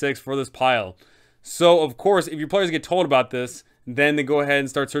roll a d6 for this pile. So, of course, if your players get told about this, then they go ahead and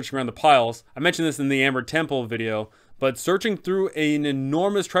start searching around the piles. I mentioned this in the Amber Temple video, but searching through an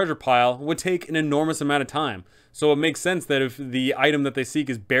enormous treasure pile would take an enormous amount of time. So it makes sense that if the item that they seek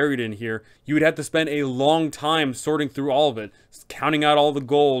is buried in here, you would have to spend a long time sorting through all of it, counting out all the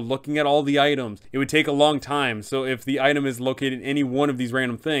gold, looking at all the items. It would take a long time. So if the item is located in any one of these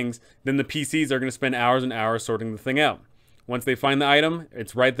random things, then the PCs are going to spend hours and hours sorting the thing out. Once they find the item,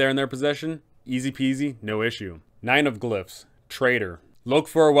 it's right there in their possession. Easy peasy, no issue. 9 of Glyphs. Traitor. Look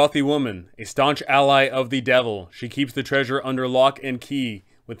for a wealthy woman, a staunch ally of the devil. She keeps the treasure under lock and key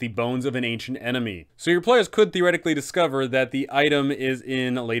with the bones of an ancient enemy. So your players could theoretically discover that the item is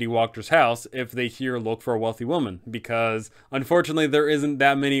in Lady Walker's house if they hear look for a wealthy woman, because unfortunately there isn't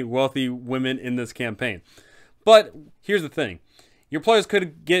that many wealthy women in this campaign. But here's the thing. Your players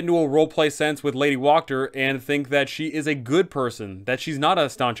could get into a roleplay sense with Lady Walker and think that she is a good person, that she's not a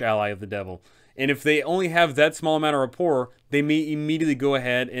staunch ally of the devil. And if they only have that small amount of rapport, they may immediately go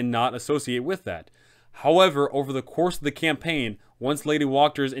ahead and not associate with that. However, over the course of the campaign, once Lady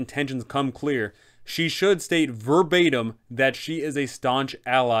Walker's intentions come clear, she should state verbatim that she is a staunch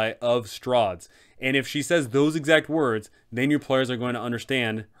ally of Strahd's. And if she says those exact words, then your players are going to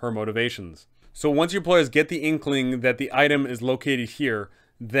understand her motivations. So once your players get the inkling that the item is located here,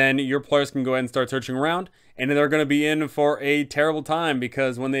 then your players can go ahead and start searching around, and they're going to be in for a terrible time,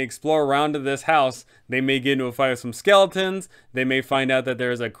 because when they explore around to this house, they may get into a fight with some skeletons, they may find out that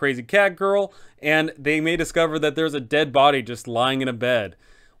there's a crazy cat girl, and they may discover that there's a dead body just lying in a bed.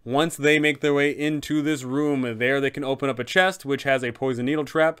 Once they make their way into this room, there they can open up a chest which has a poison needle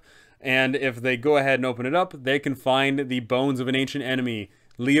trap, and if they go ahead and open it up, they can find the bones of an ancient enemy,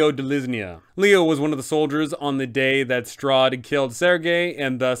 Leo de Lisnia. Leo was one of the soldiers on the day that Strahd killed Sergei,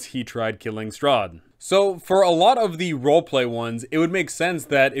 and thus he tried killing Strahd. So for a lot of the roleplay ones, it would make sense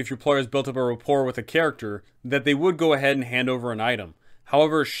that if your players built up a rapport with a character, that they would go ahead and hand over an item.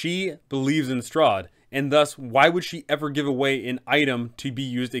 However, she believes in Strahd, and thus why would she ever give away an item to be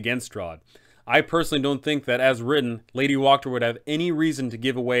used against Strahd? I personally don't think that, as written, Lady Wachter would have any reason to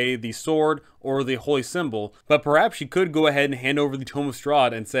give away the sword or the holy symbol, but perhaps she could go ahead and hand over the Tome of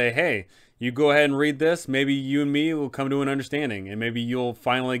Strahd and say, hey, you go ahead and read this, maybe you and me will come to an understanding, and maybe you'll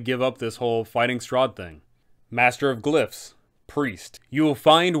finally give up this whole fighting Strahd thing. Master of Glyphs, Priest. You will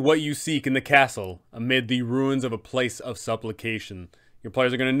find what you seek in the castle, amid the ruins of a place of supplication. Your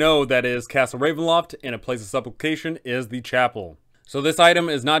players are going to know that is Castle Ravenloft, and a place of supplication is the chapel. So this item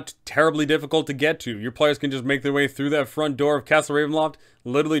is not terribly difficult to get to. Your players can just make their way through that front door of Castle Ravenloft,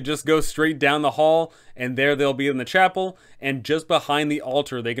 literally just go straight down the hall, and there they'll be in the chapel, and just behind the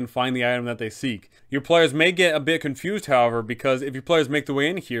altar they can find the item that they seek. Your players may get a bit confused, however, because if your players make their way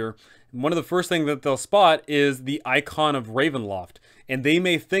in here, one of the first things that they'll spot is the icon of Ravenloft, and they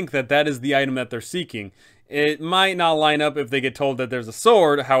may think that that is the item that they're seeking. It might not line up if they get told that there's a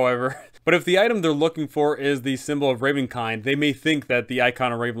sword, however. But if the item they're looking for is the symbol of Ravenkind, they may think that the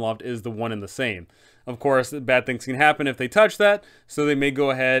icon of Ravenloft is the one and the same. Of course, bad things can happen if they touch that, so they may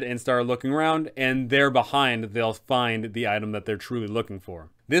go ahead and start looking around, and there behind they'll find the item that they're truly looking for.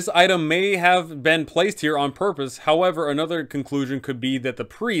 This item may have been placed here on purpose. However, another conclusion could be that the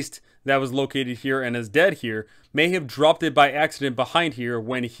priest that was located here and is dead here may have dropped it by accident behind here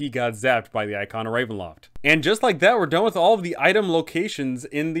when he got zapped by the icon of Ravenloft. And just like that, we're done with all of the item locations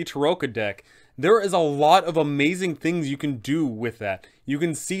in the Tarokka deck. There is a lot of amazing things you can do with that. You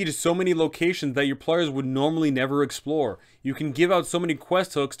can seed so many locations that your players would normally never explore. You can give out so many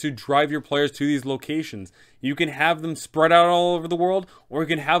quest hooks to drive your players to these locations. You can have them spread out all over the world, or you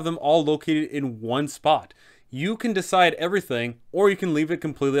can have them all located in one spot. You can decide everything, or you can leave it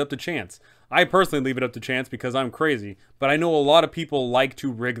completely up to chance. I personally leave it up to chance because I'm crazy, but I know a lot of people like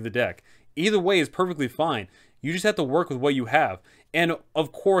to rig the deck. Either way is perfectly fine. You just have to work with what you have. And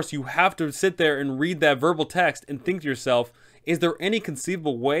of course, you have to sit there and read that verbal text and think to yourself, is there any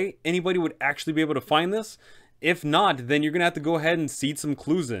conceivable way anybody would actually be able to find this? If not, then you're going to have to go ahead and seed some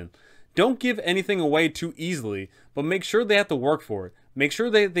clues in. Don't give anything away too easily, but make sure they have to work for it. Make sure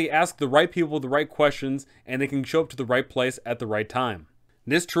they ask the right people the right questions, and they can show up to the right place at the right time.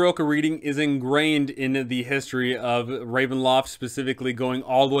 This Tarokka reading is ingrained in the history of Ravenloft, specifically going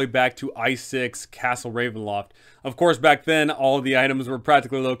all the way back to I6 Castle Ravenloft. Of course, back then, all of the items were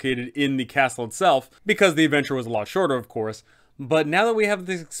practically located in the castle itself, because the adventure was a lot shorter, of course. But now that we have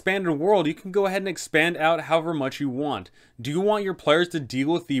this expanded world, you can go ahead and expand out however much you want. Do you want your players to deal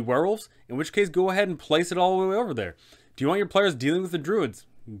with the werewolves? In which case, go ahead and place it all the way over there. Do you want your players dealing with the druids?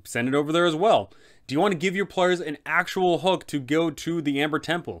 Send it over there as well. Do you want to give your players an actual hook to go to the Amber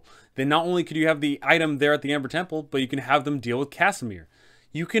Temple? Then not only could you have the item there at the Amber Temple, but you can have them deal with Casimir.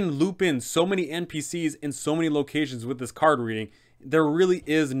 You can loop in so many NPCs in so many locations with this card reading. There really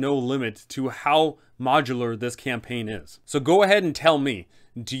is no limit to how modular this campaign is. So go ahead and tell me,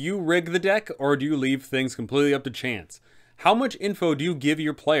 do you rig the deck or do you leave things completely up to chance? How much info do you give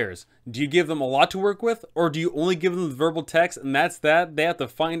your players? Do you give them a lot to work with, or do you only give them the verbal text and that's that? They have to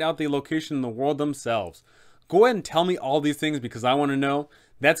find out the location in the world themselves. Go ahead and tell me all these things because I want to know.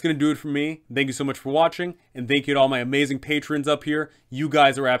 That's going to do it for me. Thank you so much for watching, and thank you to all my amazing patrons up here. You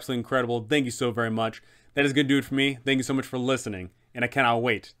guys are absolutely incredible. Thank you so very much. That is going to do it for me. Thank you so much for listening, and I cannot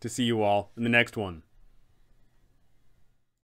wait to see you all in the next one.